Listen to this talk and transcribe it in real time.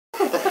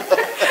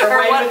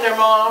wave with their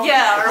mom.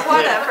 Yeah, or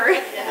whatever.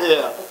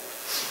 Yeah.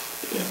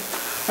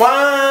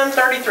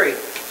 133.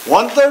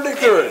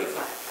 133.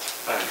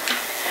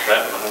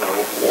 That one,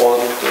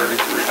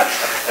 133.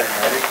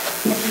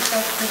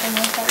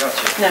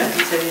 No,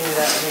 he said he knew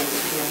that one.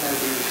 He didn't know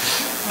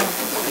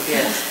the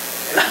yes.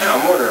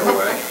 I'm on their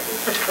way.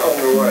 On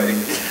their way.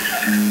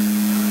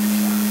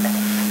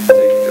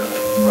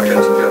 I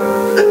got you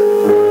covered.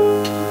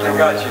 I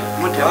got you.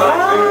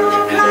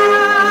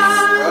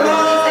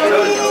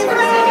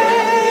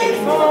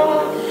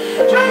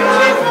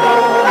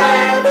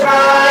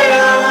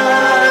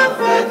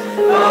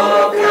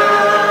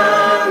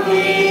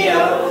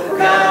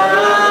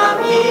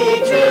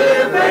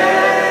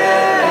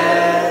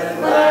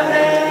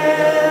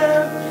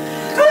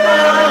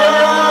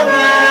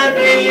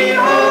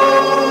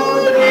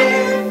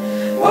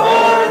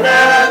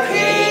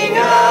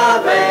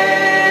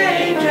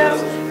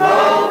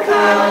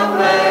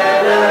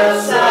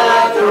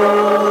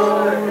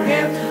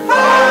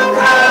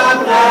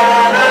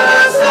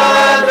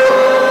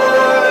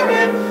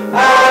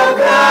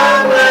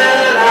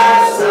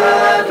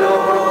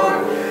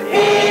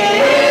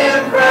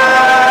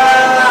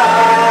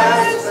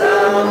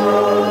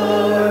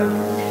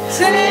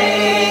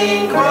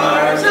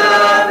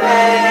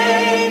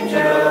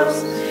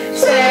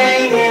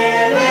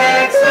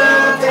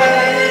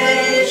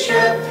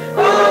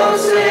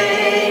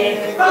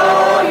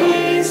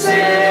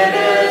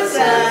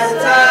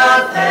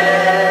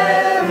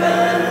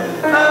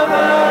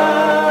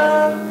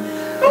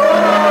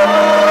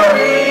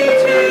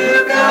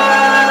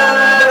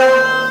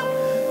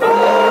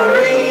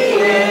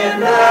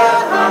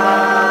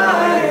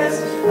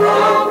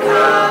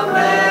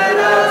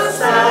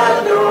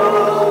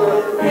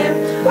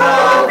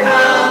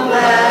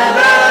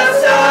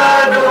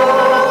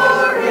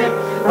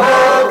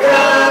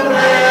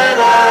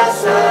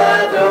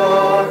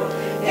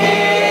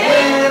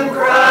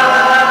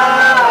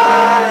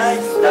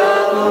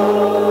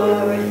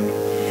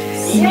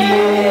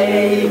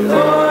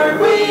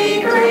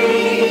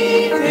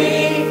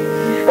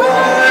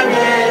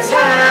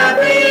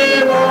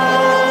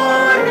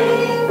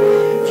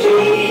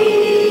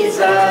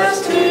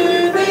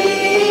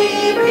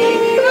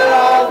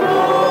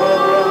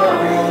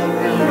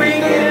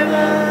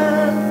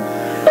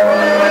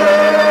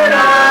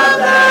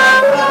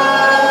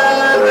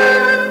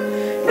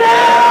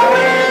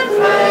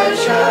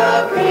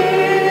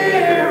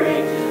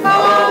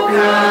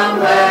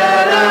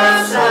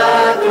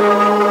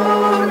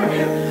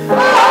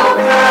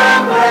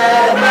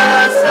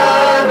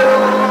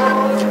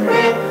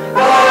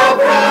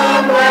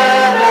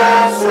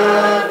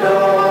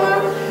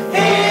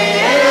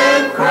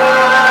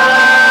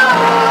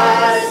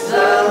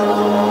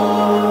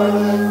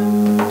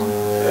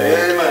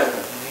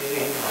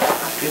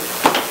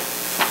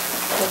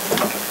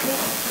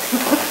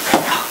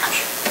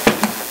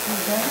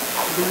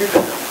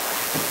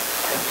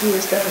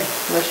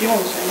 Unless you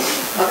want to sing.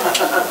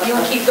 You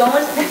want to keep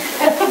going?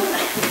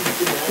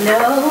 No.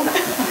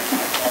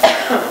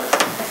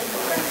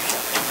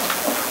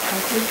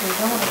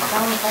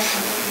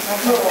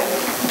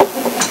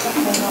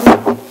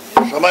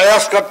 Somebody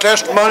else got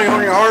testimony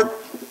on your heart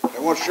they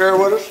want to share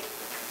with us?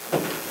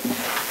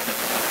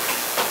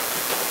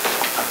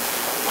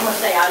 I'm going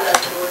to say I love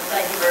the Lord.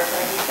 Thank you for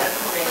everything He's done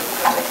for me.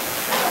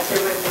 As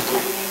everybody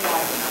keeping me in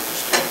life, and I'm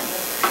just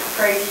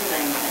praise His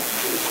name. Thank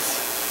you, Jesus.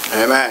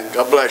 Amen.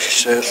 God bless you,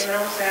 sis. And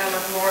I'll say I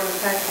love the Lord and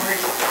thank for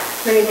His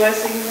many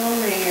blessings on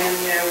me. And,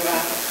 you know,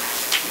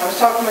 I was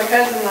talking to my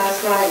cousin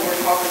last night, and we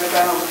were talking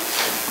about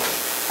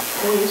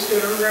we used to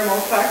go to Grandma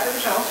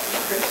Packer's house for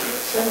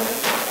Christmas. And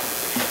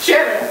she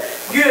had a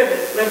good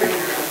living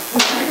room.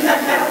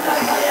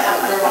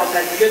 Grandma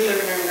had a good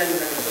living room, then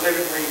there was a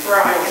living room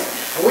Friday.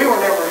 And we were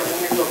never, when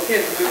we were little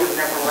kids, we were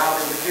never allowed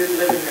in the good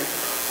living room.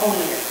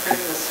 Only at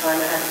Christmas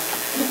time. It had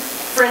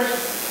French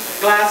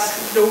glass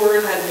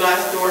doors, had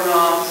glass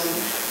doorknobs, and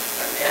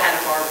it had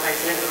a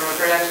fireplace in it.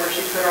 That's where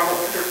she put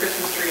her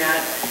Christmas tree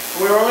at.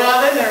 We were only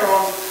allowed in there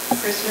on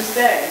Christmas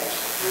Day.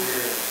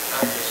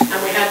 And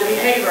we had to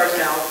behave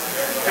ourselves.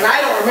 And I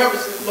don't remember,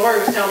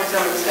 Lori was telling me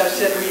some of the stuff.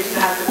 She said we used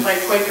to have to play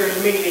Quaker's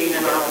Meeting,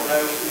 and I don't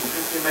know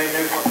if anybody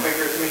knows what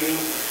Quaker's Meeting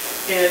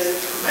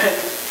is.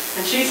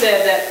 And she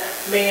said that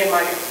me and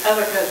my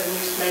other cousin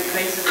used to make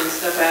faces and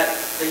stuff at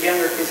the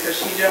younger kids, because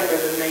she's younger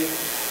than me,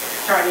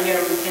 trying to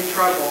get them in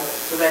trouble,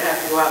 so they'd have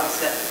to go out and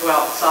go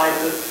outside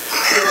of the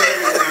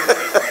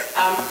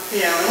you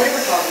know, and we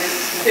were talking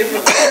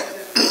different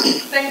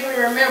things we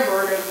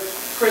remembered of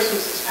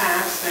Christmases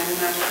past, and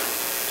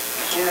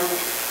you know,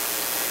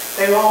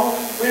 they all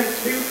went to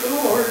be with the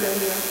Lord,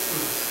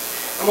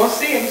 and we'll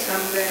see Him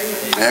someday.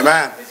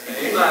 Amen.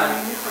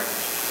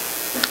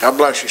 God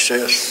bless you,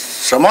 sis.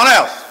 Someone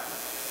else.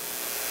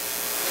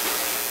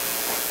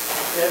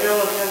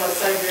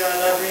 Savior, I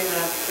love Him, and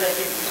I thank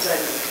Him for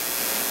saving me.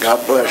 God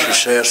bless you,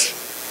 sis.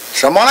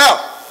 Someone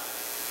else.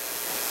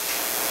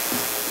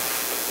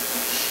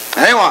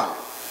 Anyone?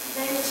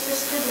 Man, it's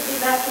just good to be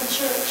back in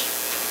church.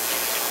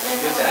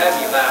 Good to have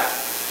you back.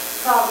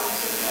 Problems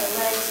with my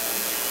legs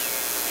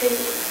and feet.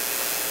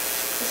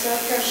 So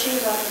her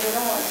shoes off and get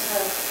on, so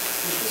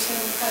she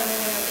seemed to come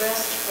in a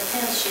dress to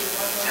pretend she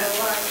wasn't her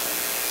wife.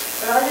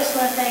 But I just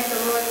want to thank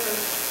the Lord for,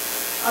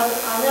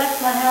 I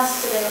left my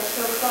house today at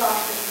 2 o'clock,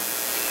 and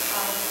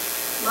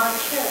my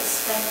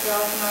kids, thank God,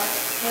 are not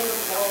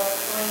capable of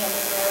going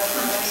anywhere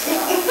by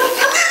myself.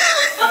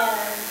 And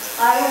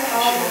I went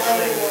all the way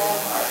to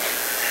Walmart.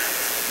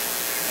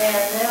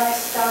 And then I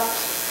stopped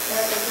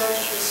at the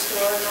grocery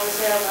store, and I was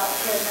there about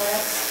 10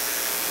 minutes.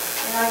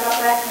 And I got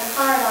back in the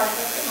car, and I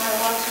looked at my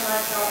watch, and I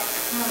thought,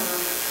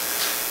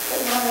 it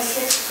was only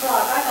 6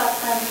 o'clock. I got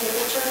time to get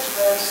to church,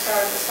 but I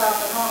started to stop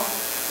at home.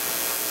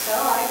 So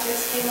I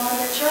just came on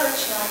to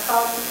church, and I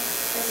called them.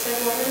 They said,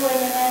 well, we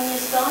wouldn't have known you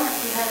was gone if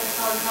you hadn't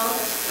called and told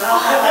us.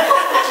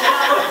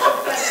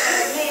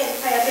 Me and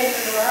pay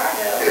attention to where I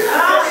go.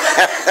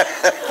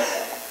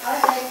 I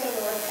thank the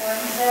Lord for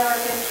them. They are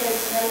good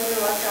kids, and they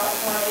do what God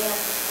wanted,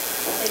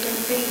 and they can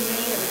feed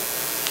me. And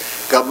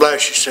God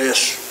bless you,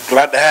 sis.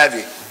 Glad to have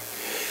you.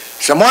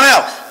 Someone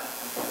else.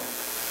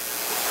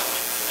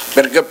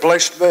 Been a good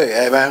place to be,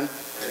 amen.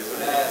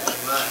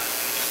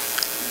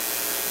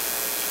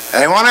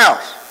 Anyone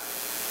else?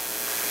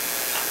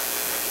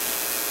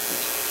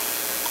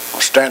 I'll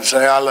stand and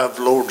say I love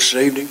the Lord this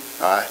evening.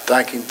 I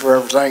thank Him for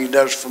everything He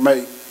does for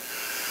me.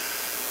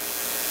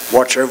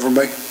 Watch over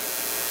me.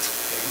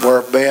 Where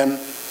I've been.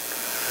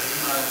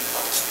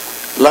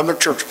 Love my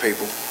church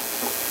people.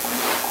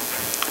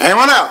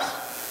 Anyone else?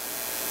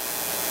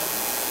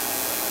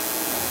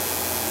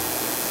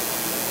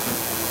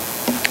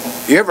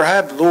 You ever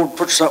had the Lord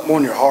put something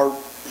on your heart?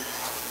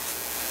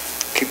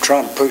 Keep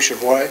trying to push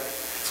it away?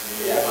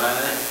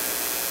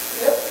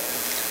 Yeah.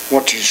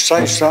 Want you to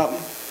say something,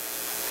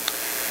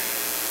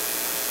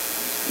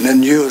 and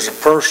then you as a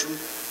person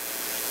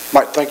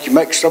might think you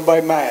make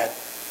somebody mad.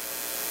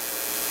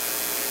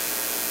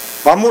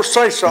 I'm going to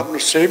say something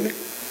this evening.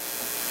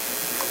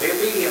 Be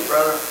obedient,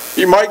 brother.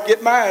 You might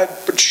get mad,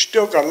 but you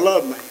still got to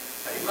love me.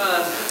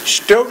 Amen. You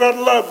still got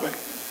to love me.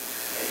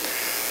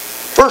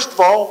 First of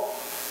all,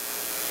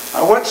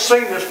 I went to see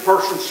this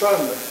person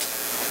Sunday.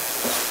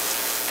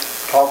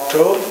 Talked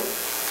to him.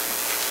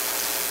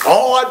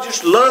 Oh, I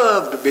just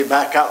love to be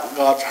back out in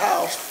God's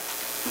house.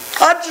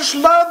 I just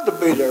love to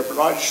be there, but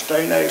I just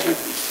ain't able.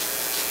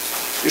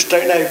 Just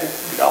ain't able to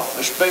get off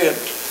this bed.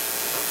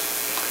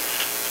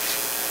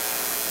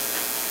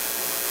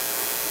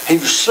 He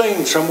was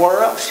seen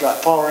somewhere else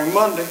that following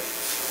Monday,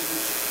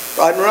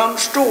 riding around the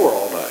store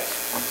all day.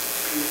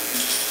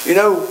 You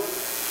know,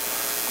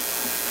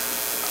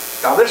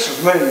 now this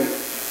is me.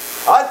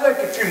 I think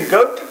if you can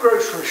go to the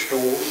grocery store,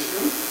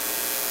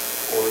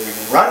 or you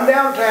can run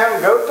downtown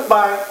and go to the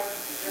bank,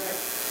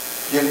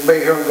 you can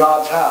be here in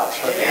God's house.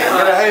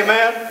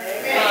 Amen?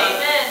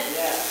 Amen.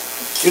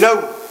 You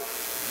know,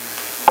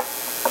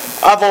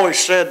 I've always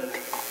said,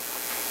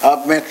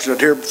 I've mentioned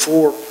it here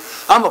before,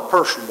 I'm a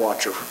person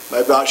watcher.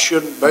 Maybe I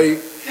shouldn't be,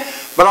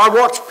 but I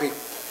watch people.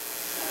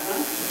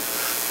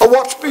 I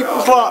watch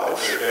people's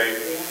lives.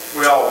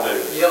 We all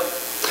do. Yep.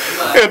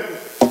 And,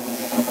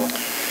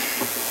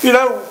 you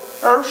know,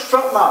 there's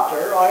something out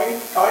there. I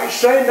ain't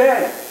saying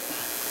that.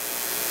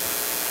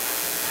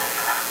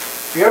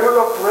 You ever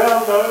look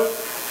around though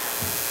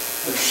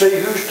and see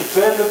who's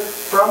defended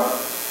from it?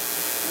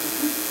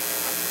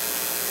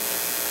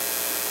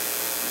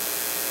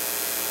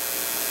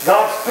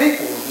 God's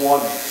people is the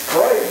ones that's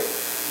afraid.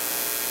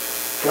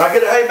 Can I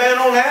get an amen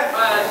on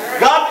that?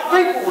 God's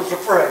people was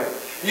afraid.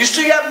 You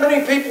see that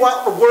many people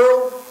out in the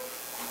world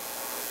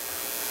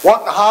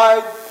wanting to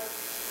hide,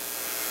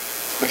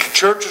 but the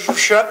churches are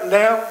shutting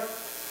down.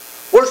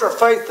 Where's our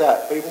faith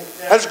at, people?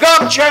 Has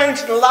God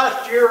changed in the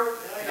last year?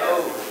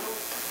 No.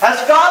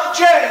 Has God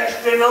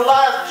changed in the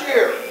last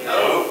year?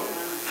 No.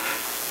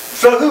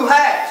 So who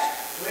has?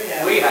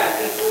 We have.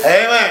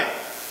 Amen.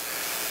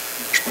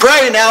 Let's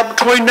pray now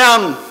between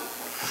now and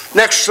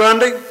next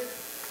Sunday.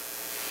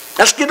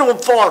 Let's get on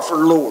fire for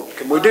the Lord.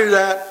 Can we do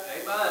that?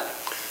 Amen.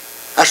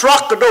 Let's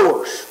rock the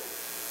doors.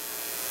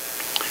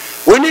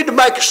 We need to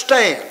make a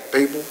stand,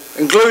 people,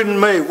 including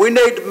me. We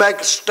need to make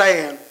a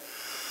stand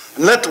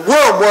and let the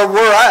world where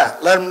we're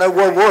at, let them know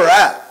where we're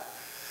at.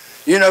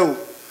 You know,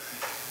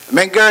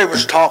 me and Gary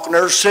was talking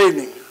there this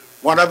evening.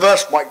 One of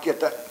us might get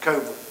that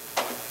COVID.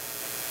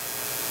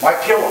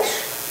 Might kill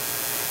us.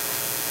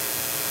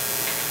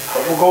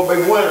 But we're going to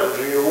be winners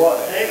either way.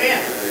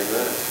 Amen.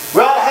 We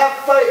ought to have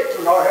faith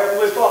in our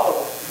Heavenly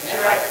Father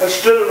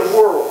instead of the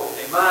world.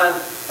 Amen.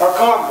 Our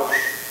Congress.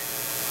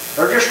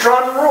 They're just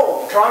trying to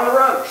rule, trying to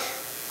run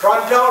us,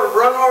 trying to tell us to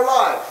run our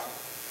lives.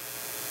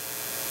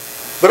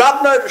 But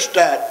I've noticed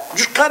that.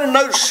 Just kind of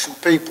noticed some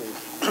people,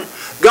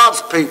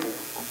 God's people.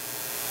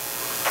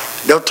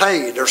 They'll tell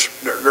you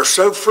they're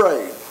so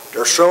afraid.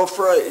 They're so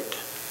afraid.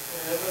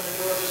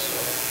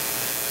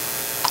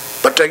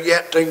 But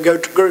yet they can go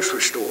to the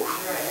grocery store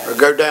or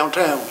go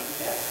downtown.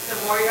 The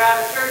more you're out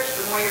of church,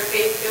 the more your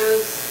faith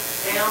goes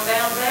down.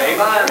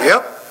 Amen.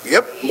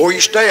 Yep. The more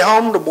you stay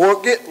home, the more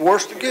it gets, the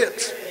worse it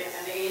gets.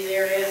 And the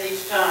easier it is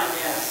each time,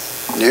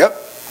 yes. Yep.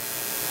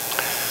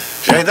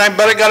 Is anything,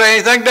 buddy, got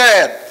anything to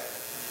add?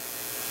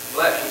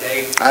 Bless you, Dave.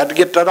 you. I had to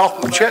get that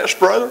off my chest,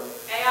 brother.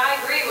 Hey, I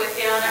agree with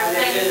you on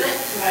everything.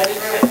 I did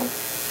too.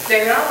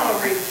 David, I want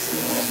to read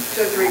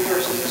 2 or 3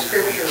 verses of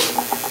scripture.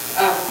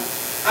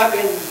 I've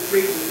been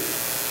reading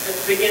at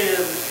the beginning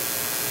of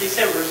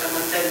December,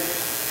 someone said,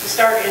 to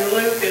start in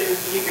Luke, and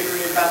you could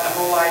read about the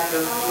whole life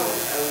of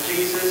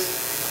Jesus.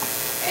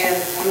 And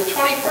on the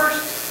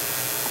 21st,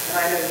 and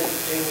I know that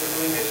James and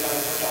Lee knows what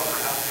I'm talking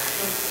about,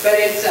 but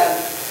it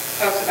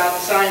talks about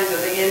the signs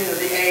of the end of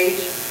the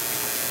age.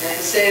 And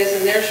it says,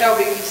 and there shall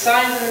be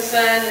signs in the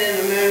sun, and in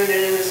the moon,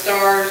 and in the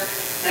stars,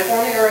 and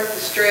upon the earth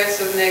distress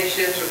of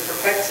nations with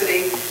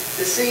perplexity,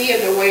 the sea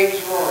and the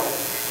waves roaring.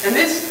 And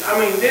this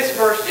next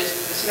verse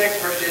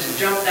just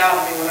jumped out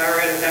at me when I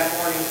read it that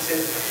morning. It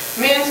says,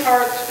 men's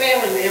hearts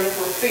failing them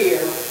for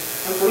fear,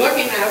 and for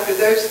looking after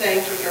those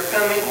things which are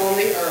coming on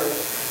the earth,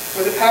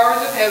 for the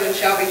powers of heaven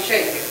shall be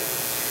shaken.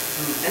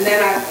 And then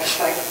I was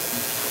like,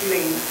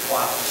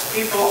 wow,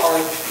 people are,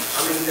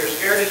 they're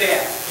scared to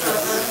death.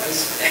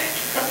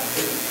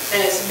 And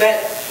it's,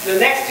 but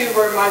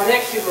my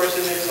next two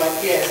verses is like,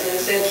 yes. And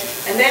it says,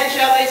 and then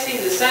shall they see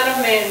the Son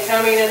of Man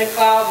coming in a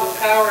cloud with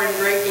power and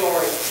great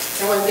glory.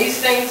 And when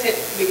these things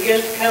begin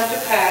to come to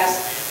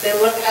pass, then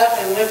look up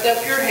and lift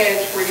up your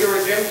heads, for your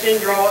redemption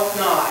draweth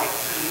nigh.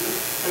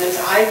 And it's,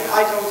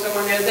 I told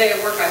someone the other day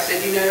at work, I said,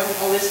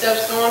 all this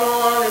stuff's going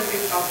on, and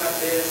people talk about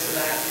this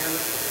and that.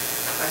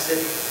 I said,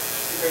 you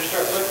better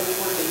start looking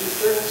toward the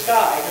eastern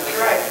sky. That's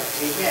right.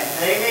 Amen.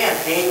 Amen.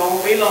 Ain't gonna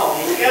be long.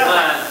 He's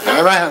coming.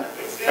 Amen.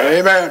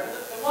 Amen.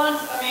 The ones,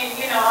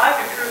 I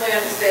could truly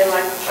understand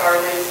like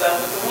Charlie and stuff,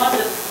 but the ones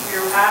that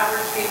your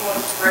average people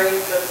are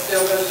afraid but still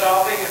go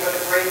shopping and go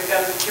to afraid to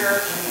come to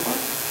church.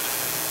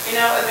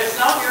 If it's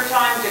not your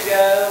time to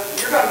go,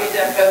 you're going to get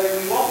that COVID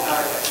and you won't go.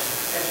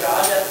 And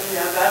God, that's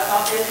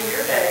not the end of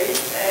your days.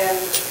 And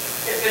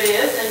if it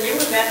is, then you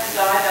were meant to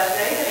die that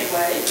day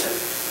anyways. And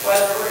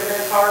whether it was in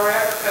a car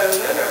wreck or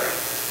COVID or,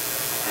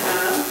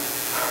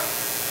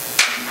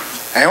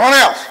 Anyone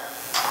else?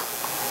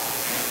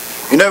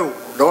 It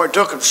only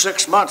took them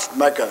 6 months to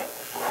make a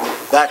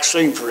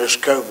vaccine for this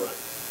COVID.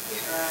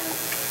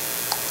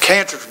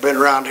 Cancer's been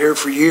around here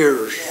for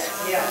years,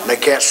 and they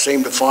can't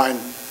seem to find.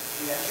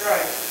 That's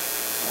right.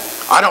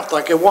 I don't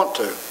think they want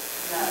to.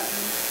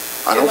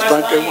 I don't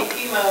think they want to.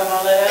 Chemo and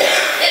all that.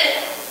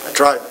 That's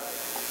right.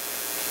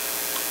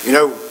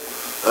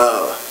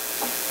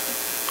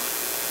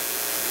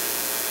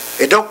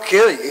 It don't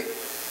kill you.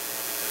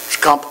 There's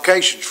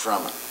complications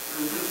from it.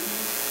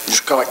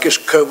 Just like this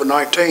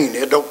COVID-19,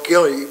 it don't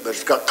kill you, but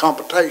it's got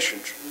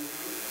complications.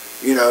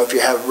 If you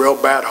have a real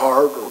bad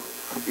heart or,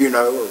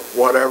 or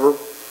whatever.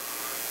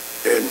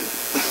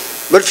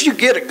 But if you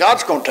get it,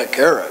 God's going to take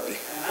care of you.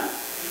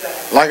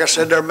 Like I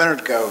said there a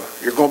minute ago,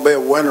 you're going to be a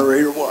winner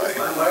either way.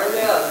 One way or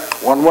the other.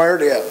 One way or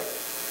the other.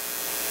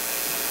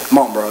 Come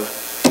on, brother.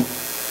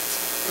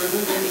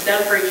 He's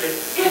done preaching.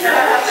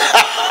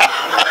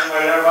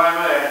 Everybody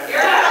mad.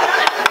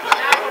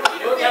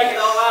 We'll take it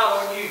all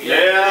out when you get it.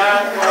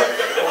 Yeah,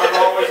 that's what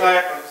always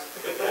happens.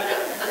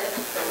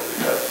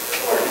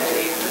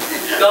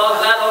 God,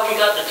 that long you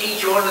got to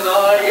teach one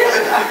tonight.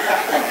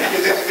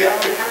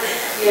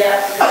 Yeah.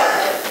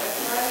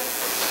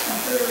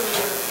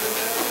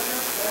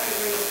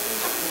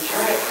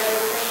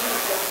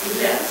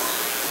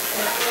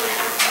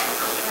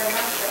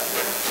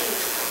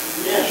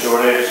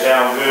 Sure did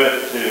sound good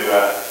to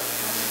that.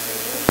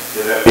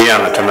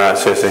 Piano tonight,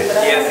 Sissy.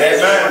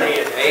 Yes,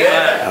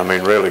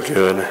 amen. Really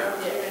good.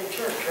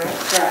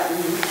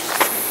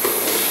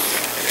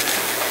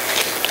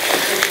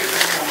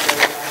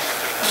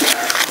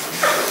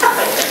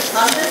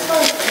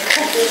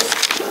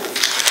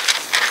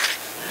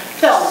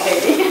 Tell them,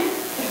 Katie.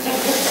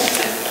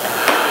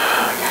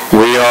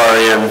 We are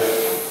in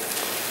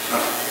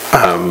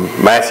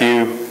Matthew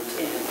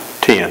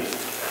 10,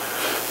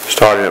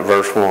 starting at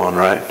verse 1,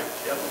 right?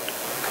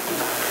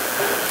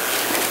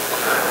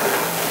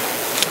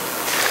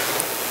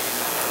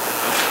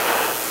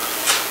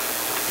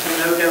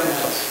 No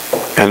donuts.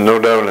 And no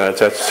donuts.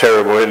 That's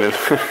terrible, isn't it?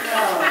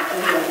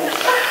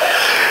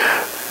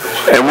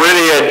 And when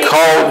he had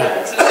called,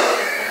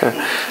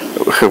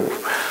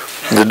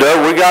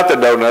 we got the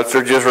donuts.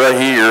 They're just right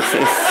here.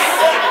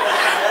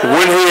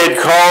 When he had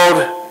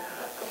called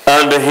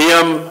unto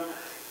him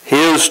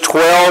his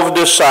 12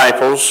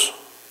 disciples,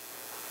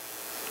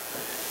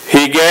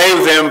 he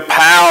gave them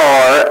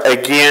power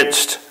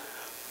against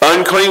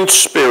unclean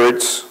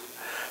spirits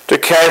to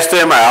cast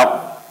them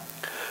out,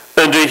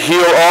 and to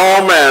heal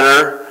all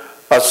manner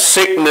of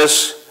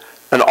sickness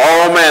and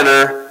all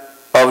manner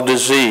of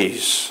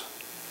disease.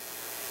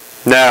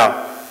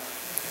 Now,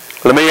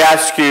 let me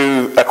ask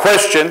you a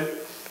question,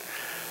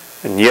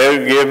 and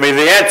you give me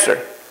the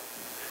answer.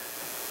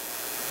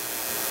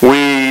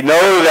 We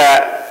know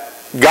that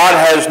God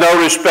has no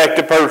respect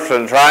to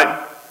persons, right?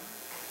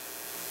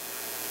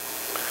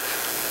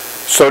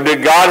 So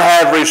did God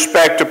have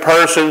respect to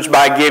persons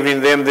by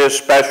giving them this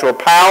special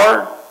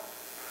power?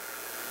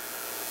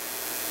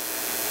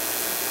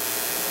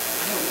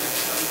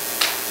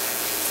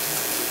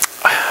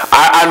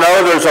 I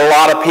know there's there's a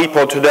lot of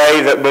people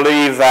today that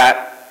believe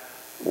that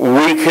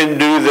we can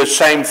do the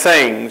same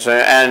things,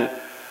 and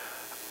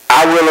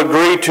I will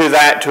agree to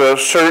that to a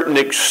certain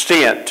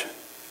extent.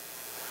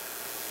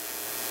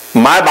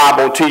 My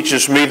Bible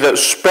teaches me that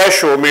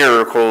special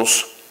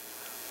miracles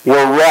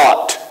were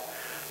wrought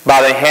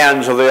by the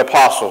hands of the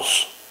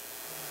apostles.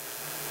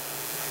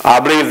 I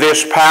believe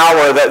this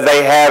power that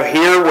they have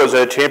here was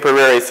a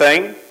temporary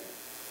thing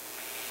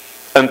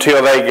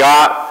until they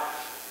got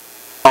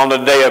on the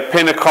day of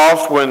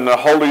Pentecost when the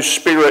Holy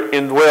Spirit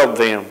indwelled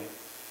them.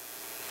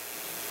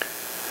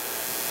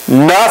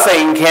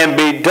 Nothing can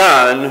be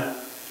done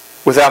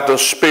without the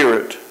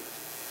Spirit.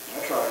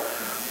 That's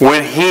right.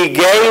 When He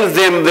gave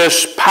them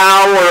this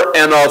power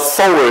and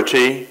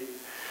authority,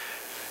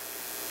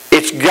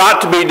 it's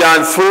got to be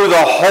done through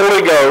the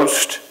Holy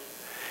Ghost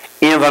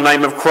in the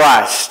name of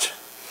Christ.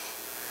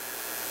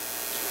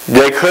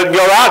 They couldn't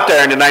go out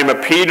there in the name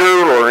of Peter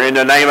or in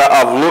the name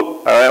of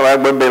Luke, it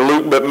wouldn't be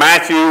Luke, but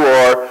Matthew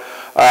or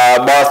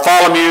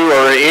Bartholomew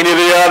or any of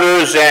the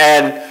others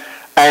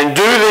and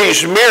do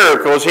these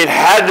miracles. It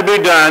had to be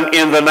done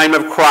in the name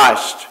of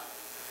Christ.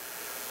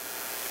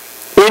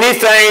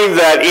 Anything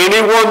that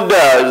anyone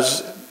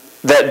does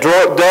that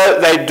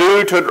they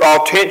do to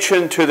draw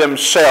attention to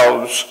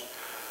themselves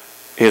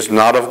is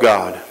not of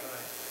God.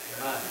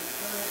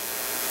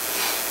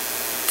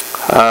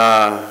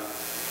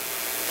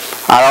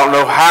 I don't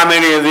know how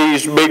many of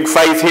these big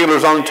faith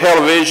healers on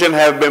television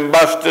have been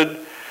busted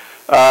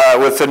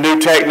with the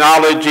new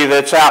technology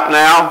that's out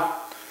now.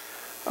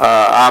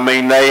 I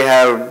mean, they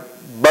have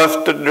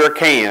busted their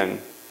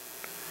can.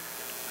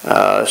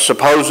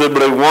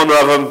 Supposedly one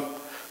of them,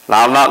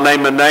 I'll not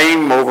name a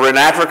name, over in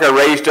Africa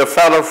raised a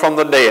fellow from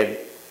the dead.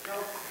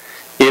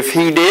 If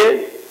he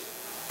did,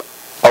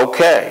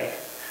 okay.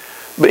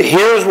 But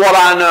here's what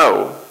I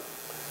know.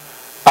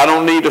 I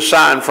don't need a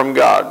sign from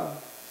God.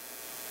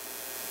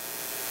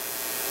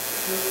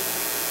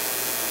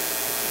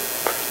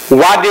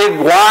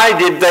 Why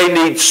did they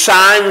need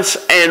signs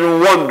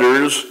and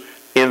wonders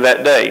in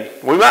that day?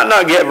 We might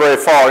not get very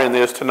far in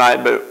this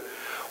tonight, but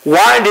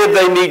why did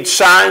they need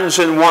signs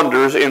and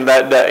wonders in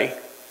that day?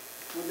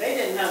 Well, they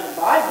didn't have the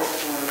Bible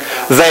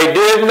for them. They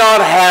did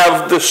not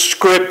have the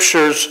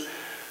scriptures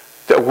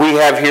that we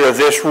have here,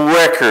 this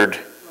record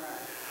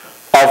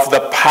of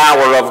the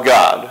power of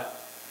God.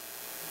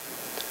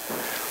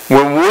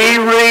 When we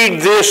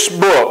read this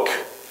book,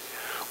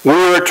 we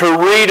are to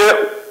read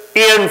it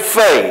in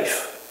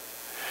faith,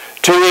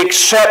 to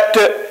accept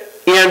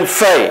it in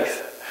faith,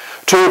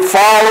 to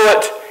follow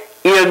it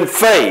in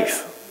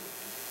faith.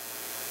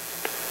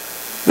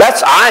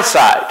 That's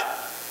eyesight.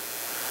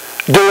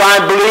 Do I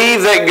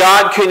believe that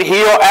God can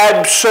heal?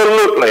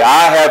 Absolutely.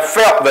 I have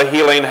felt the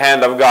healing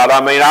hand of God.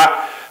 I mean,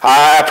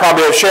 I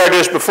probably have shared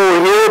this before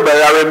here, but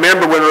I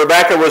remember when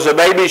Rebecca was a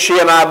baby, she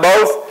and I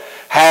both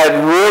had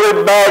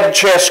really bad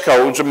chest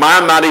colds.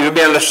 Mine might even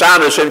been a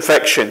sinus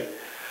infection.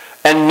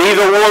 And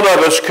neither one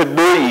of us could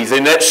breathe.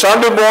 And that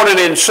Sunday morning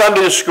in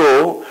Sunday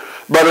school,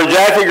 Brother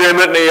Jackie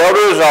Grimmett and the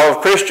elders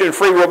of Christian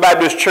Free Will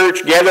Baptist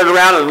Church gathered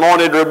around and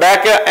anointed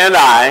Rebecca and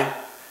I.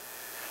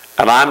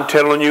 And I'm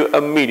telling you,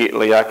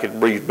 immediately I could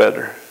breathe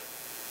better.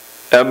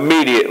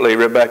 Immediately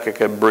Rebecca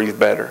could breathe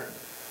better.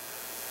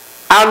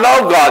 I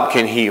know God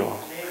can heal.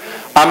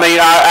 I mean,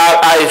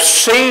 I've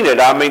seen it.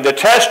 I mean, the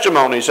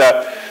testimonies.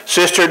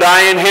 Sister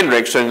Diane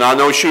Hendrickson, I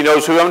know she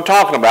knows who I'm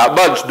talking about,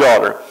 Bud's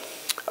daughter.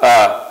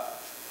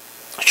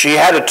 She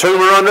had a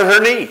tumor under her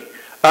knee,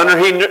 under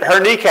her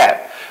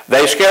kneecap.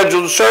 They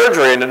scheduled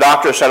surgery, and the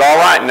doctor said, all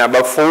right, now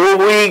before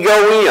we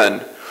go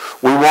in,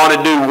 we want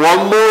to do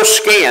one more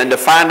scan to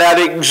find out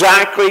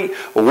exactly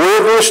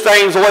where this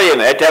thing's laying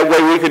at. That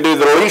way we can do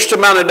the least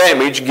amount of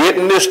damage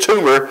getting this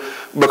tumor,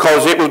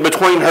 because it was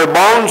between her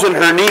bones and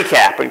her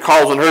kneecap and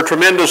causing her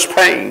tremendous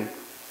pain.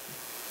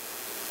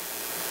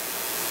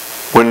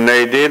 When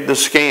they did the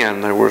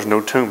scan, there was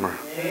no tumor.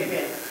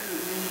 Amen.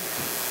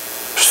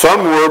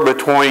 Somewhere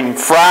between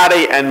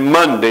Friday and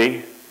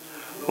Monday,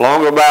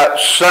 long about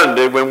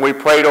Sunday, when we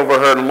prayed over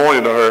her and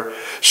anointed her,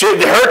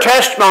 her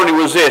testimony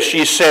was this.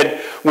 She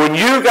said, when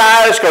you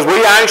guys, because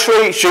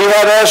she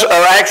had us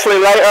actually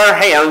lay our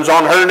hands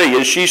on her knee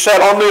as she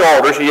sat on the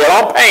altar. She had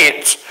on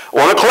pants. I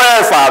want to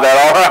clarify that,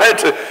 all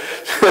right?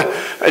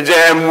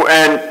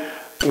 and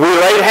we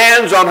laid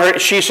hands on her.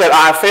 She said,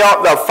 I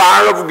felt the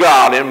fire of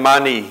God in my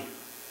knee.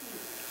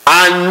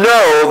 I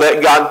know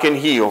that God can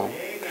heal.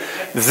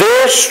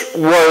 This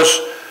was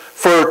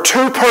for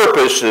two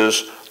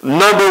purposes.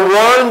 Number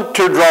one,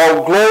 to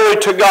draw glory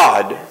to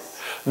God.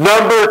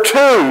 Number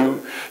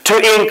two,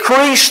 to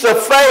increase the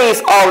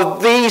faith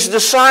of these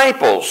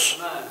disciples.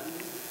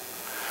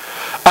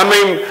 I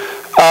mean,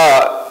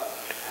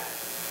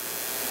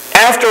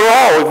 after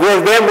all,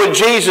 we've been with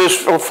Jesus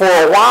for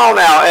a while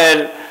now,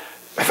 and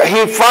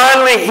he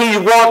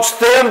wants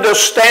them to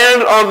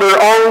stand on their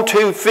own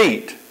 2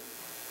 feet.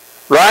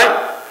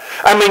 Right?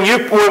 I mean,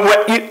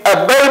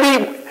 a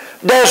baby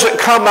doesn't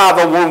come out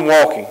of the womb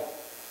walking.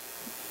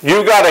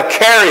 You got to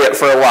carry it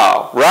for a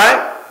while,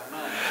 right?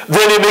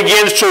 then it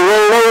begins to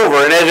roll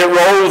over. And as it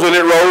rolls and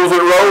it rolls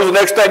and it rolls, the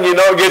next thing you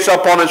know, it gets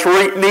up on its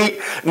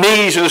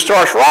knees and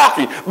starts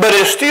rocking. But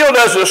it still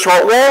doesn't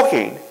start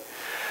walking.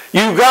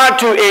 You've got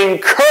to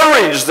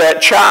encourage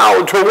that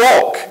child to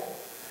walk.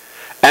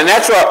 And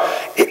that's what,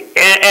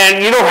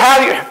 and you know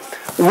how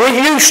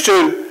we used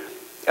to,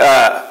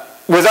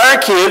 with our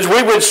kids,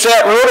 we would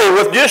sit really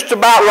with just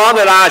about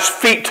Rhonda and I's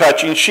feet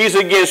touching. She's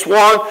against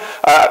one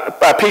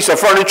a piece of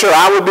furniture.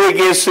 I would be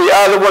against the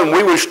other one.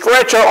 We would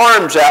stretch our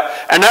arms out.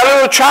 And that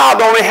little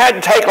child only had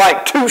to take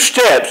like 2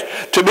 steps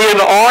to be in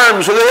the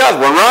arms of the other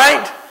one,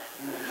 right?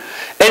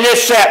 And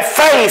it's that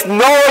faith,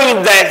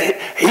 knowing that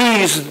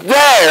he's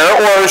there,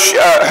 or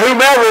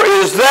whomever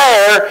is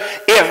there,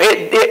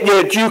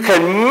 if you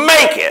can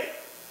make it.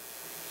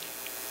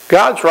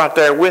 God's right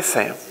there with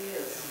them.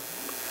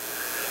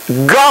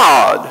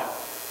 God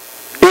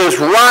is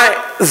right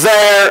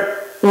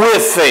there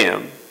with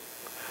them.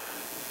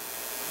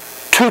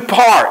 2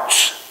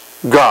 parts,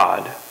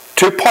 God.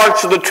 2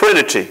 parts of the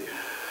Trinity.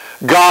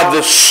 God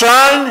the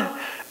Son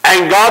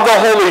and God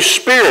the Holy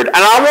Spirit. And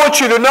I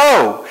want you to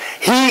know,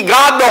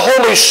 God the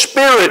Holy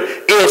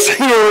Spirit is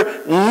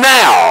here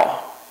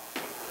now.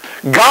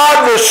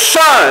 God the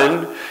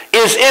Son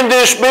is in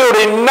this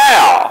building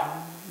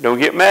now. Don't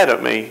get mad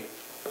at me.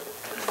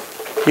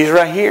 He's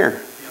right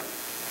here.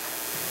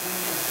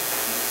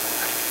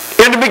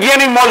 In the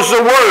beginning was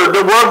the Word.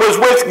 The Word was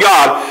with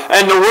God,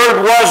 and the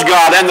Word was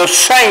God, and the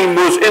same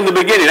was in the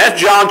beginning.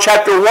 That's John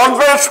chapter 1,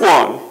 verse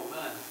 1.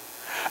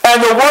 And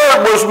the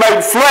Word was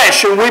made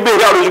flesh, and we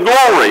beheld His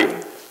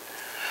glory.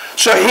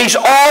 So He's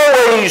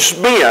always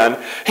been.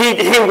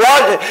 It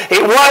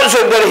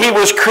wasn't that He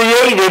was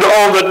created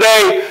on the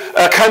day,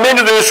 come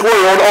into this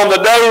world, on the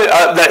day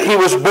that He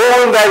was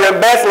born there in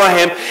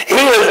Bethlehem.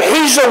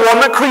 He's the one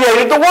that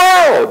created the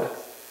world.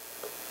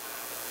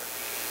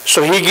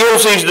 So He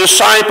gives these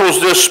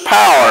disciples this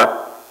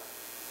power.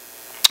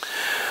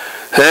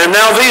 And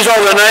now these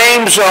are the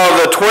names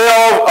of the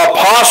 12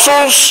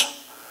 apostles.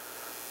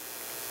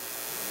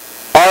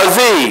 Are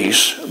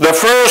these: the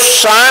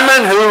first,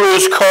 Simon, who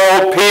is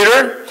called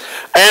Peter,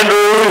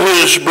 Andrew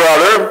his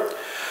brother,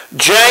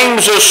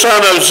 James the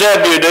son of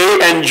Zebedee,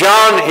 and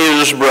John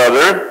his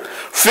brother,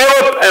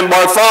 Philip and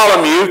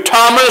Bartholomew,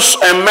 Thomas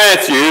and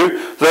Matthew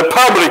the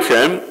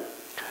publican.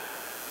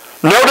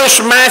 Notice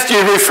Matthew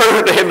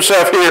referred to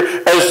himself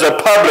here as the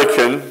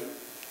publican,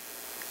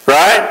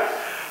 right?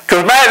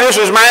 Because this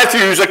is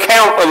Matthew's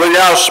account of the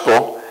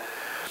gospel.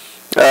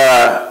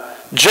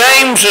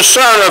 James the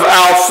son of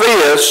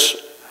Alphaeus,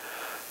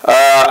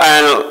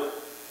 and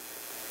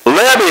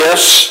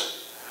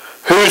Lebbaeus,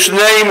 whose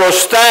name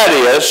was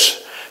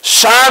Thaddeus,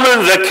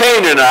 Simon the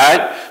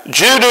Canaanite,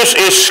 Judas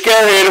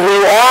Iscariot,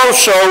 who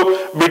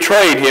also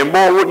betrayed him.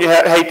 Boy, wouldn't you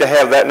hate to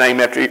have that name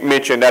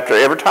mentioned after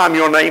every time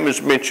your name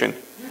is mentioned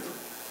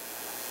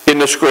in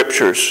the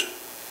Scriptures.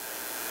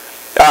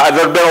 There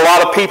have been a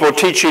lot of people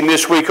teaching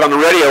this week on the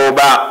radio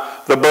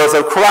about the birth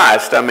of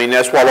Christ. I mean,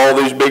 that's what all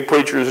these big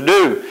preachers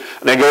do.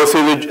 And they go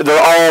through they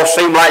all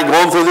seem like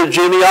going through the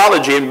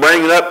genealogy and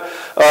bringing up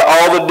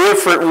all the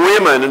different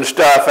women and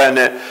stuff. And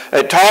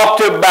it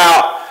talked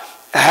about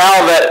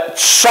how that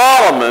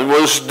Solomon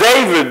was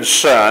David's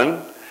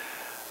son,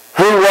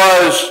 who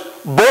was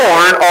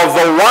born of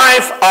the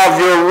wife of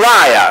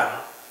Uriah.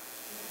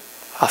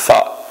 I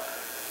thought,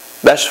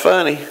 that's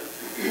funny.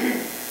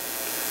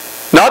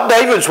 Not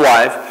David's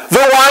wife,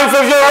 the wife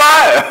of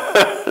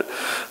Uriah.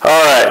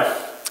 All right.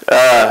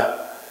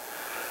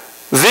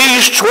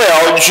 These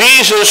 12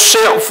 Jesus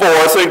sent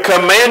forth and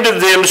commanded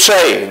them,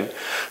 saying,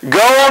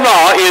 Go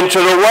not into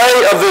the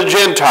way of the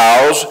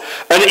Gentiles,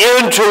 and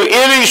into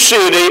any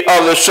city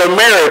of the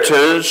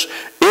Samaritans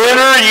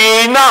enter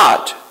ye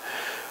not.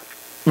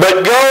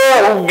 But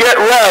go get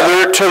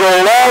rather to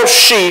the lost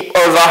sheep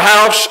of the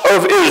house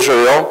of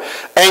Israel,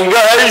 and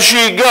as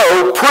ye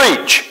go,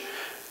 preach,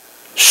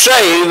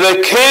 saying,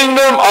 The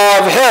kingdom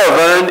of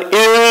heaven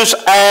is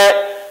at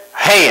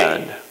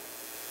hand.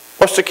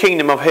 What's the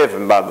kingdom of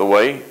heaven, by the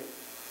way?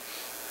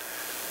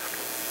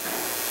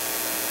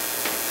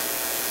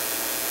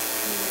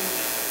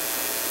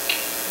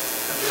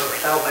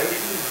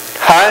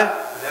 Huh?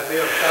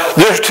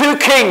 There's 2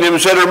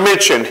 kingdoms that are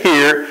mentioned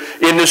here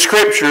in the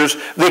Scriptures.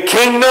 The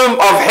kingdom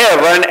of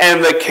heaven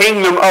and the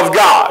kingdom of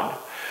God.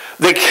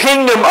 The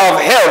kingdom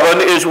of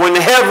heaven is when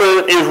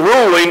heaven is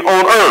ruling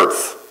on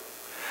earth.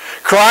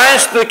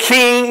 Christ the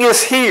King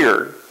is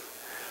here.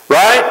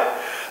 Right?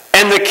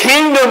 And the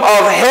kingdom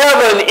of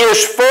heaven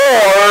is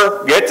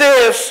for, get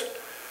this,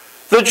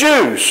 the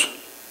Jews.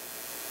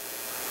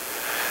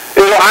 It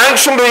will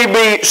actually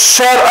be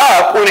set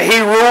up when He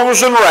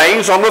rules and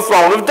reigns on the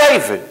throne of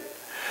David.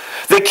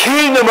 The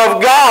kingdom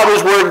of God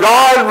is where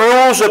God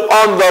rules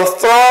upon the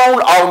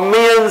throne of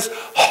men's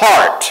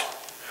heart,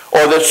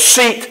 or the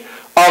seat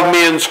of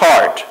men's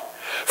heart.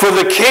 For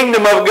the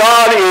kingdom of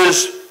God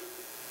is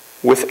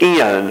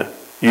within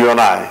you and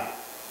I.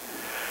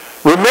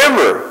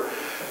 Remember,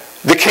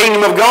 the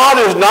kingdom of God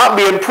is not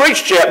being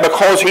preached yet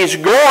because He's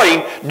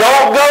going.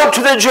 Don't go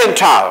to the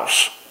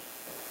Gentiles.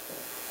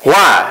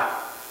 Why?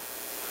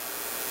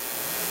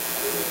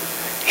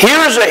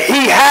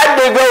 He had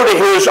to go to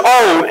his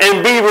own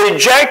and be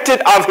rejected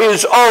of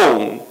his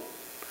own.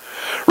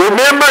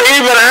 Remember,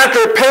 even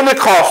after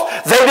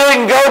Pentecost, they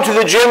didn't go to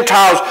the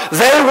Gentiles.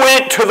 They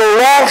went to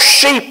the lost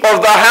sheep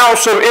of the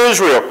house of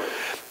Israel.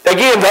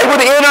 Again, they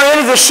would enter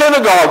into the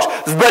synagogues,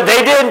 but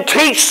they didn't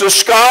teach the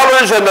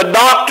scholars and the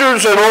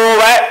doctors and all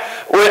that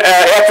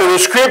after the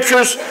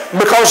scriptures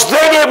because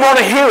they didn't want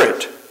to hear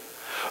it.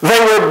 They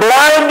were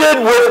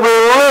blinded with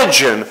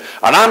religion.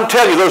 And I'm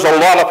telling you, there's a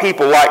lot of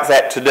people like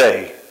that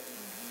today.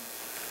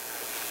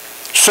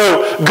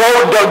 So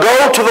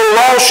go to the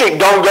lost sheep.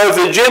 Don't go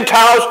to the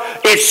Gentiles.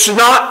 It's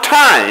not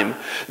time.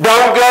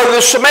 Don't go to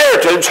the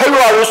Samaritans. Who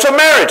are the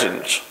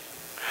Samaritans?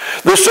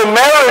 The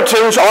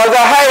Samaritans are the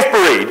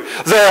half-breed.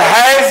 They're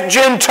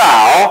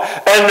half-Gentile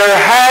and they're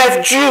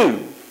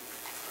half-Jew.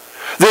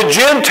 The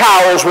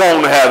Gentiles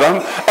won't have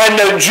them and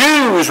the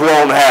Jews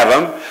won't have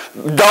them.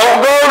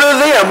 Don't go to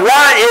them.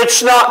 Why?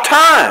 It's not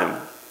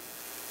time.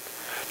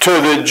 To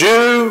the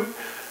Jew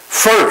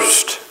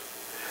first,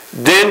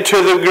 then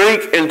to the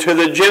Greek and to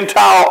the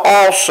Gentile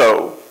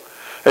also,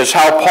 is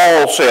how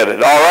Paul said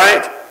it. All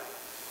right?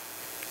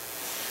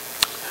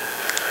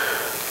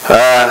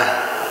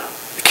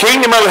 The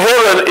kingdom of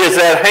heaven is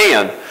at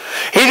hand.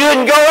 He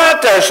didn't go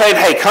out there saying,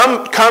 hey,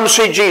 come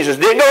see Jesus.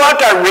 He didn't go out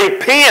there and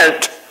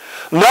repent.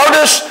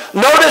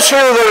 Notice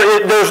here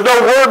there's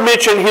no word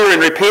mentioned here in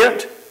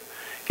repent.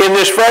 In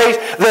this phrase,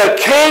 the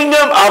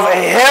kingdom of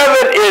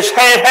heaven is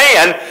at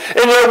hand.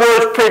 In other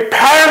words,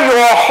 prepare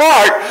your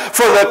heart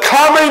for the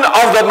coming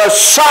of the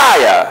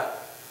Messiah.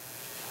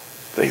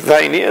 The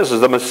thing is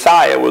the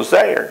Messiah was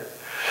there.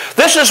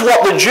 This is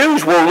what the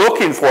Jews were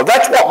looking for.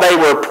 That's what they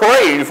were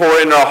praying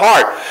for in their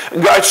heart.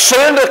 God,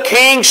 send a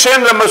king,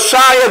 send a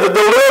Messiah, the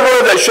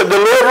deliverer that should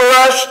deliver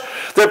us.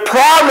 The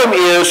problem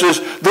is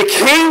the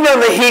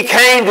kingdom that he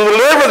came to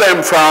deliver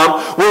them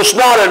from was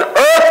not an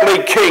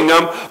earthly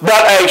kingdom,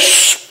 but a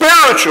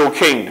spiritual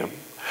kingdom.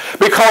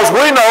 Because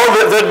we know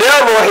that the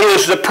devil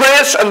is the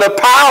prince and the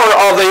power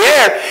of the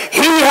air.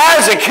 He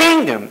has a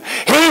kingdom.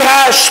 He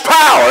has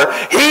power.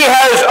 He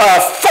has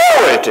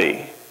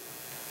authority.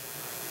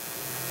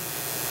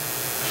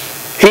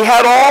 He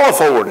had all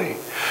authority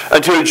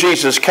until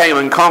Jesus came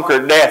and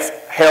conquered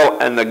death, hell,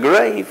 and the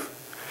grave.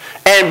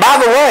 And by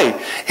the way,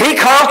 he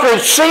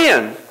conquered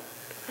sin.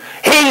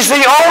 He's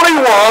the only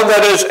one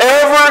that has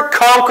ever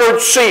conquered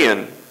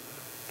sin.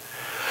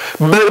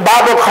 The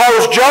Bible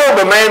calls Job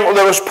a man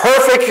that was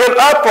perfect and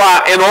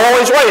upright in all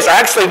his ways.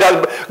 Actually,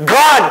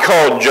 God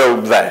called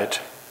Job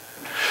that.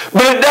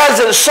 But it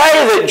doesn't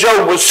say that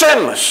Job was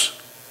sinless.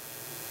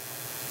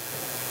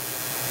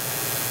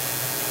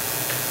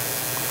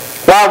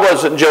 Why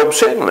wasn't Job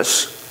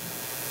sinless?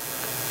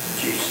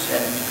 Jesus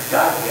said,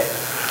 God did.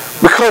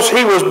 Because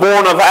he was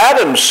born of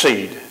Adam's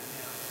seed.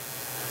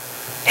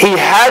 He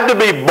had to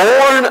be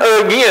born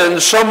again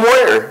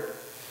somewhere.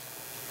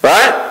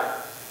 Right?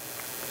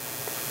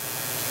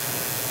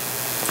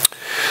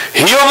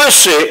 Heal the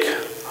sick,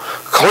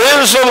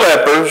 cleanse the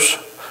lepers,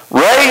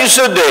 raise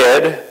the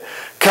dead,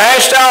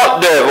 cast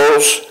out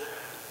devils.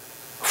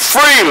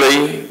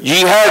 Freely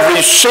ye have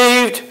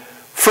received,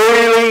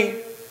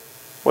 freely.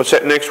 What's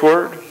that next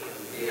word?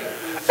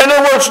 In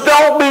other words,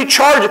 don't be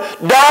charged.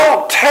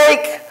 Don't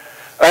take.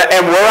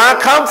 And where I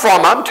come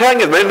from, I'm telling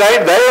you, man,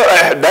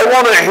 they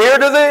want to adhere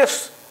to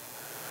this.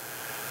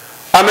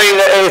 I mean,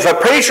 if a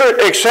preacher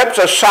accepts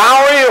a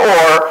salary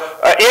or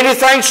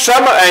anything,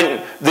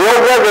 and the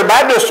old regular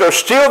Baptists are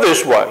still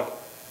this way.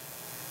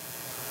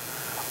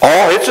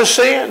 Oh, it's a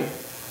sin.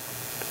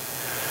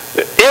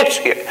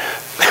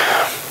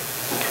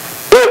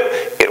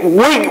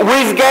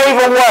 We've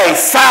gave away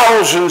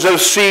thousands of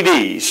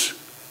CDs.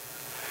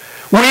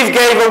 We've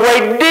gave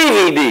away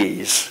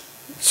DVDs.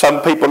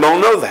 Some people don't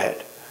know that.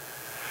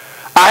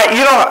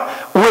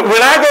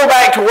 When I go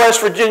back to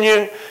West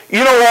Virginia,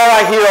 you know what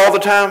I hear all the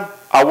time?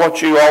 I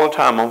watch you all the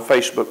time on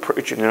Facebook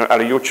preaching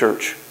out of your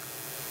church.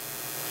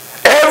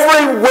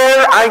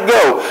 Everywhere I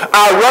go,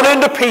 I run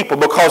into people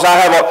because I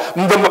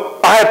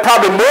have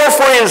probably more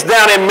friends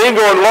down in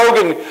Mingo and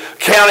Logan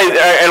County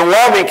and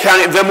Walden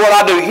County than what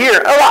I do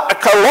here. A lot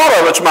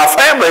of it's my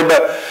family,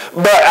 but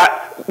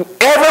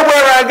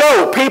everywhere I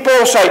go,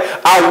 people say,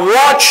 I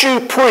watch you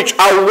preach.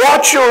 I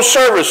watch your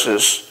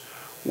services.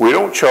 We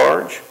don't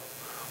charge.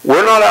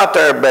 We're not out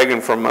there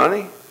begging for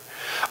money.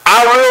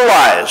 I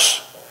realize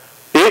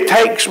it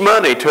takes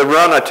money to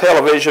run a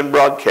television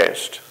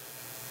broadcast.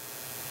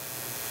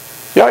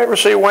 Y'all ever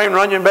see Wayne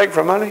Runyon beg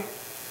for money?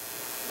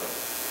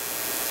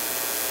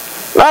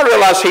 I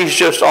realize he's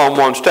just on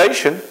one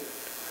station.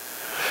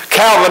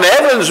 Calvin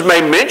Evans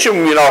may mention,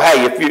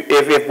 hey,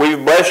 if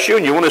we've blessed you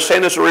and you want to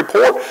send us a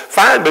report,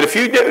 fine. But if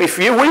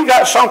we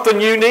got something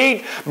you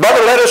need,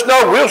 brother, let us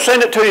know. We'll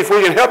send it to you if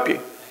we can help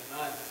you.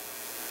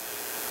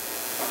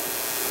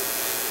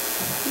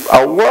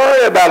 I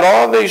worry about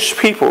all these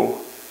people.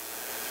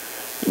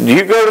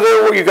 You got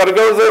to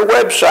go to their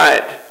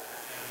website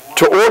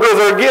to order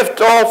their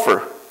gift offer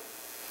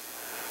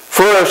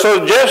for a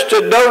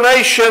suggested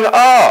donation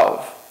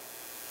of.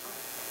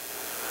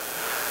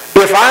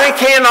 If I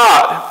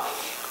cannot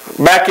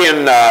Back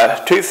in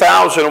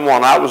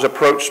 2001, I was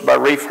approached by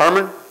Reef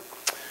Herman.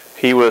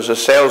 He was a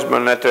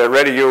salesman at the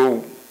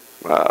radio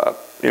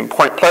in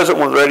Point Pleasant,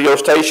 one of the radio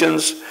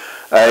stations,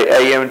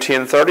 AM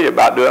 1030,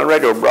 about doing a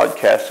radio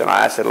broadcast. And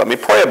I said, let me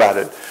pray about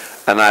it.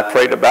 And I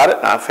prayed about it,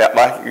 and I felt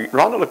like,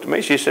 Rhonda looked at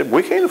me, she said,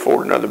 we can't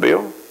afford another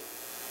bill.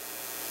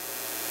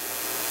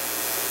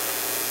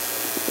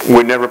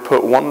 We never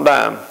put one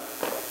dime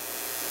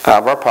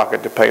out of our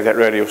pocket to pay that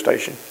radio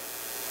station.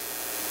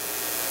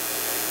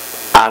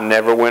 I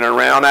never went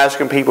around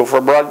asking people for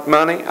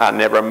money. I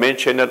never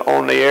mentioned it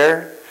on the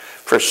air.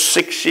 For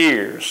 6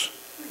 years,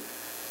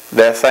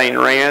 that thing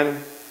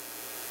ran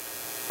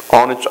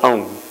on its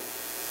own.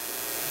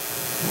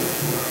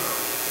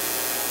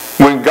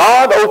 When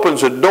God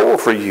opens a door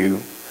for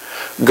you,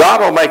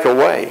 God will make a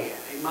way.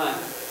 Amen.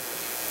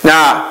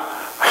 Now,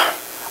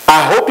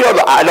 I hope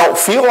I don't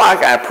feel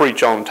like I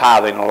preach on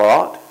tithing a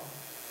lot.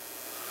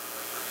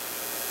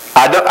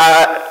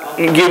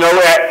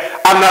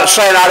 I'm not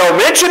saying I don't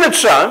mention it,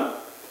 son.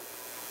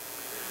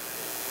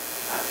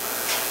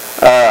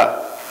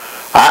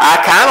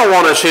 I kind of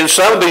want to send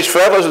some of these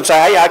fellas and say,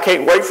 hey, I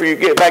can't wait for you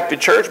to get back to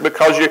church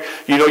because you're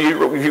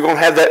going to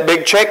have that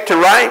big check to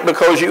write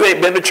because you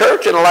ain't been to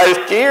church in the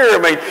last year. I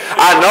mean,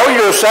 I know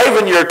you're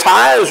saving your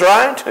tithes,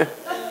 right?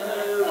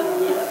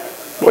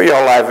 What are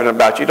y'all laughing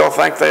about? You don't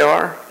think they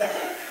are?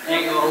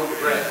 Ain't gonna hold the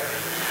breath.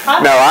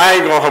 No, I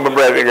ain't going to hold my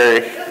breath,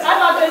 Gary. I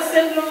thought they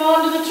sent them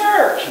on to the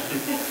church.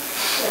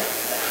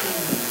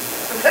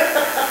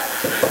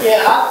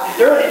 Yeah,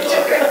 dirty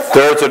church.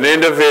 There's an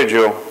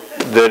individual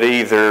that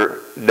either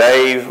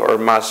Dave or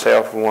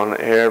myself won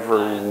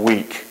every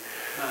week.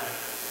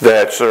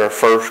 That's our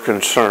first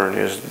concern,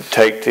 is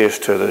take this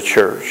to the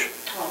church.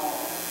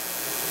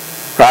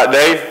 Right,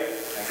 Dave?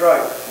 That's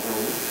right.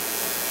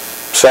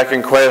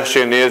 Second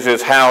question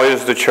is how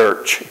is the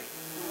church?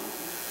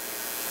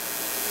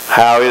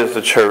 How is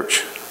the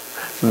church?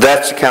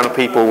 That's the kind of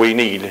people we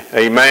need.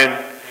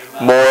 Amen?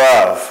 More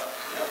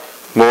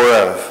of. More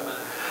of.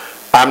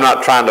 I'm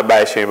not trying to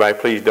bash anybody.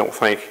 Please don't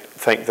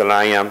think that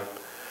I am.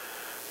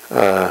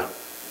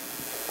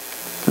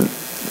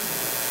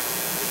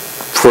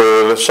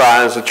 For the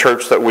size of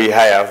church that we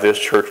have, this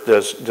church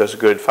does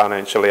good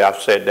financially.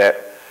 I've said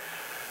that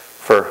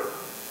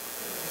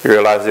you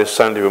realize this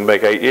Sunday will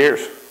make 8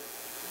 years.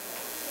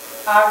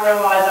 I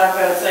realize I've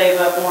got to save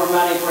up more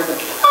money for the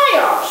pie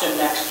auction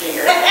next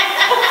year.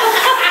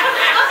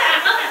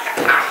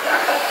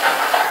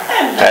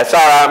 That's all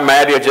right,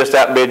 Maddie. I just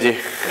outbid you.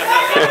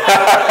 I'm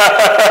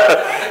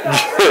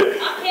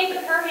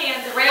taking her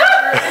hands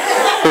around her.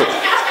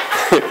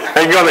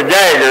 Ain't gonna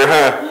gag her,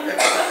 huh?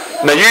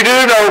 Now you do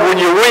know when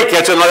you're weak,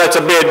 that's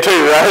a bid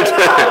too, right?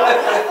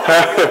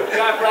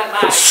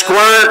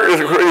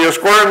 You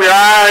squirm your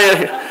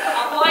eye.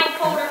 I'll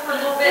blindfold her for a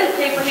little bit,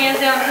 take her hands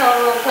down, tell her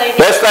a little play.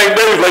 Best thing to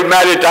do is leave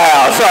Maddie at the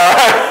house. All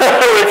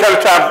right, we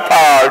got time for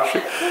power.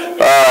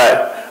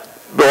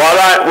 All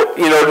right, but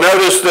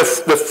notice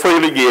the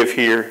freely give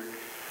here.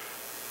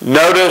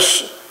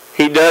 Notice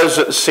he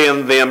doesn't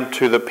send them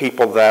to the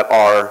people that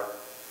are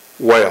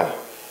well.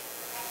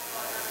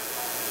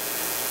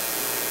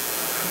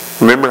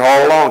 Remember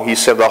all along, he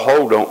said the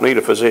whole don't need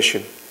a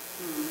physician.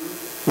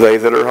 They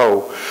that are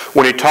whole.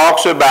 When he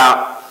talks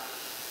about,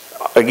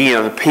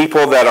 again,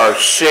 people that are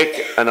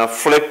sick and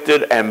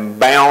afflicted and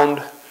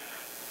bound,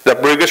 the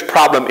biggest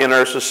problem in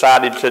our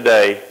society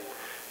today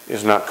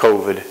is not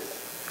COVID.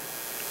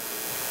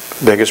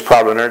 The biggest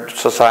problem in our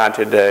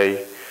society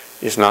today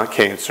is not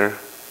cancer.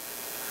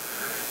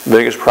 The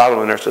biggest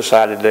problem in our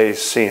society today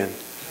is sin.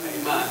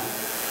 Amen.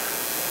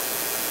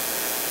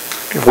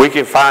 If we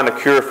can find a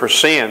cure for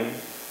sin,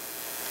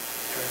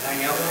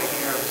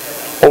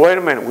 oh, wait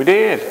a minute, we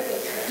did.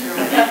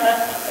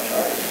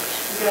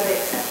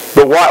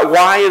 But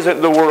why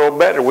isn't the world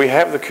better? We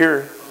have the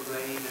cure.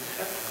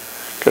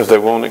 Because they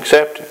won't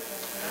accept it.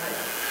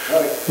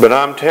 But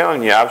I'm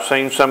telling you, I've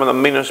seen some of the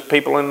meanest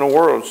people in the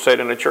world sit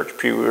in a church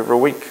pew every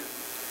week.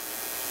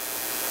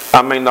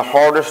 I mean, the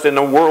hardest in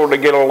the world to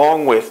get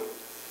along with.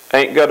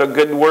 Ain't got a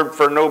good word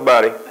for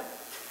nobody.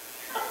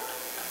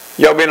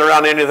 Y'all been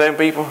around any of them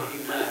people?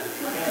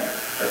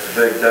 That's a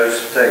big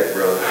dose to take,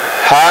 brother.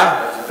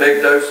 Huh? That's a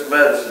big dose of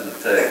medicine to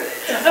take.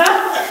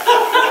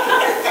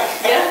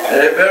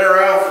 They've been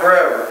around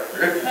forever.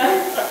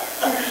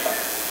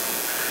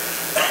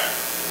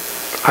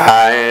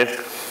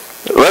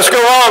 Let's go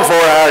on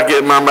before I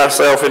get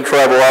myself in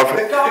trouble. I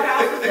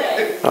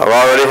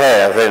already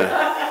have, isn't it?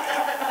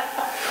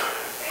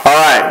 All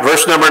right,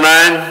 verse number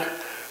 9.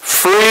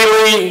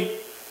 Freely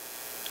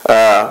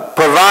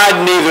provide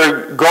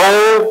neither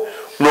gold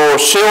nor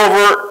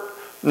silver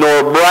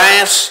nor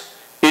brass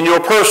in your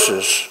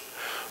purses,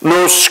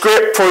 nor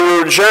scrip for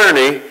your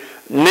journey,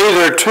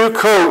 neither 2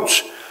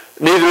 coats,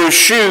 neither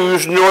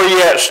shoes, nor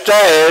yet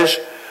stays,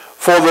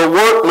 for the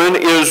workman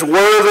is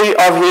worthy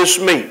of his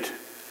meat.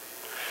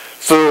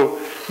 So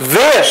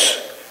this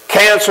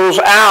cancels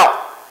out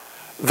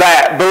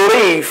that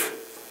belief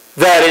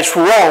that it's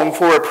wrong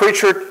for a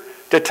preacher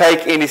to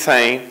take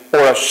anything,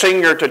 or a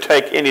singer to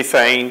take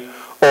anything,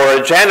 or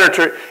a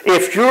janitor,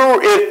 if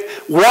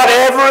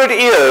whatever it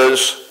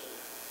is,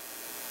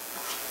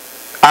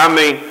 I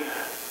mean,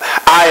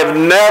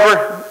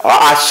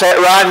 I sat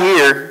right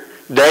here.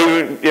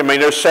 David, I mean,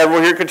 there's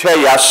several here can tell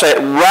you, I sat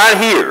right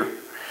here.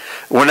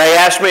 When they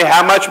asked me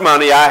how much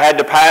money I had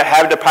to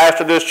have to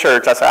pastor this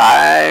church, I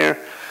said,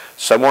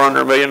 somewhere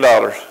under $1 million.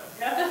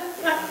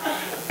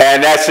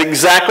 And that's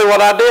exactly what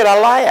I did. I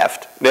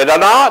laughed. Did I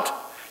not?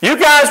 You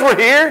guys were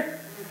here.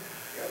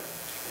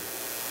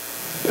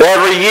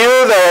 Every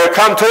year they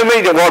come to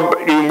me,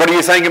 what do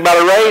you think about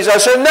a raise? I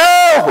said,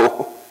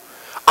 no.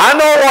 I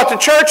know what the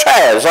church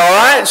has, all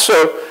right?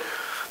 So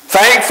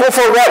thankful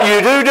for what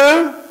you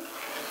do.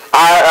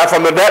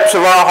 From the depths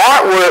of our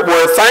heart,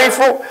 we're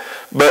thankful,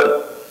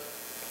 but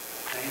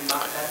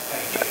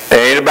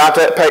ain't about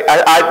that pay.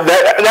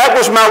 That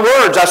was my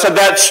words. I said,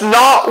 that's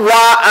not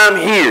why I'm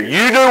here.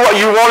 You do what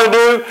you want to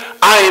do.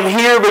 I am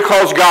here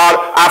because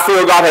I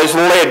feel God has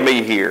led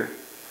me here.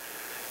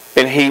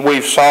 And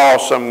we've saw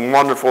some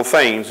wonderful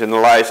things in the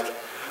last,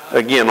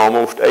 again,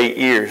 almost 8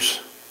 years.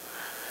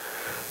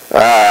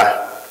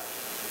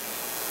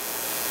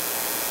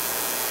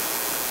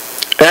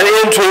 And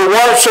into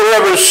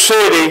whatsoever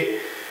city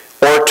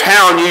or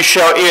town you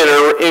shall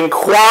enter,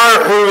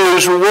 inquire who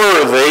is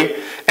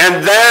worthy,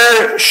 and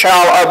there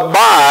shall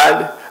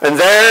abide, and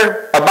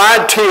there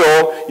abide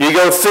till you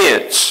go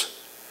thence.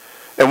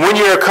 And when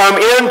you are come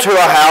into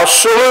a house,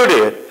 salute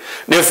it.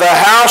 And if the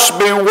house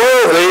be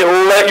worthy,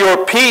 let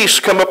your peace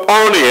come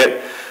upon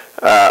it.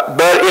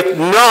 But if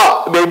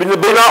not, be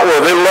not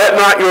worthy, let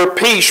not your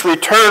peace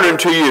return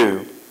unto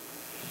you.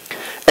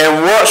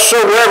 And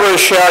whatsoever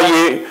shall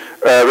ye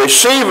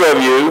receive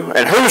of you,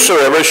 and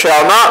whosoever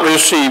shall not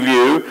receive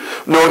you,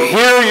 nor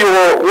hear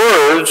your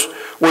words,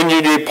 when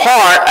you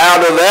depart out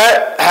of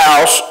that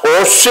house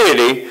or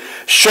city,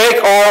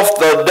 shake off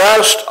the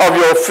dust of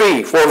your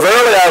feet. For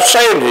verily I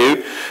say unto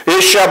you,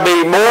 it shall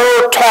be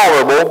more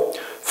tolerable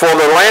for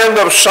the land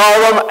of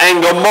Sodom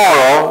and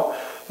Gomorrah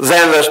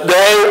than the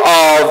day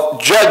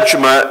of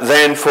judgment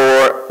than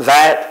for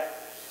that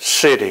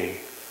city.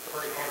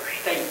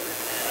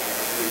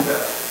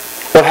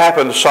 What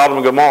happened to Sodom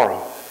and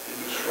Gomorrah?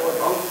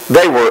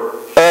 They were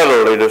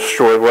utterly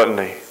destroyed, wasn't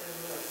they?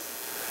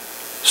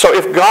 So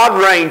if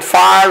God rained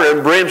fire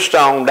and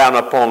brimstone down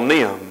upon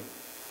them,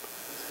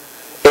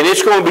 and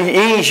it's going to be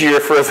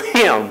easier for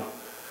them,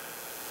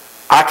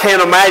 I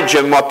can't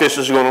imagine what this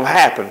is going to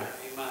happen.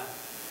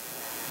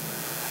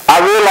 I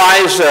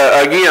realize,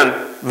 again,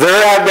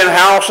 there have been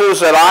houses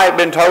that I have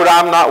been told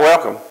I'm not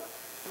welcome.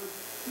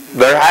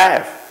 There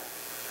have.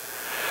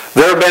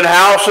 There have been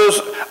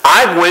houses,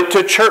 I went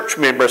to church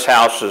members'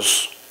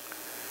 houses,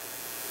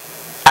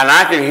 and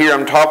I could hear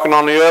them talking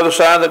on the other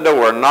side of the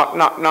door. Knock,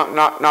 knock, knock,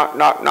 knock, knock,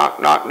 knock, knock,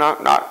 knock,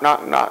 knock, knock,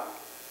 knock, knock.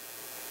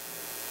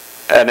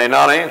 And they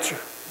not answer.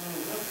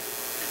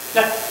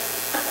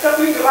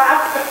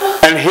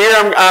 And here,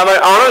 I mean,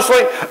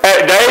 honestly,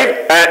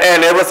 Dave,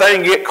 and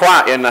everything get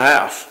quiet in the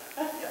house.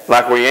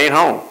 Like we ain't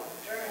home.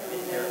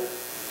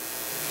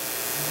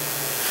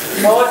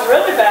 Well, it's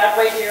really bad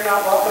when you're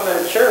not welcome in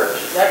a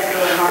church. That's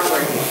really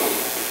heartbreaking.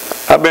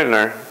 I've been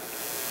there.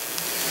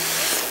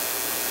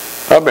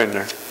 I've been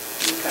there.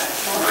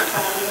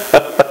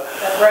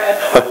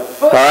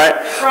 All right.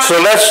 So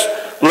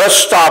let's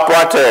stop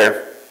right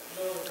there.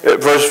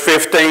 At verse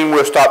 15.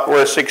 We'll stop.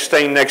 We're at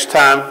 16 next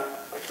time.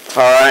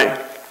 All right.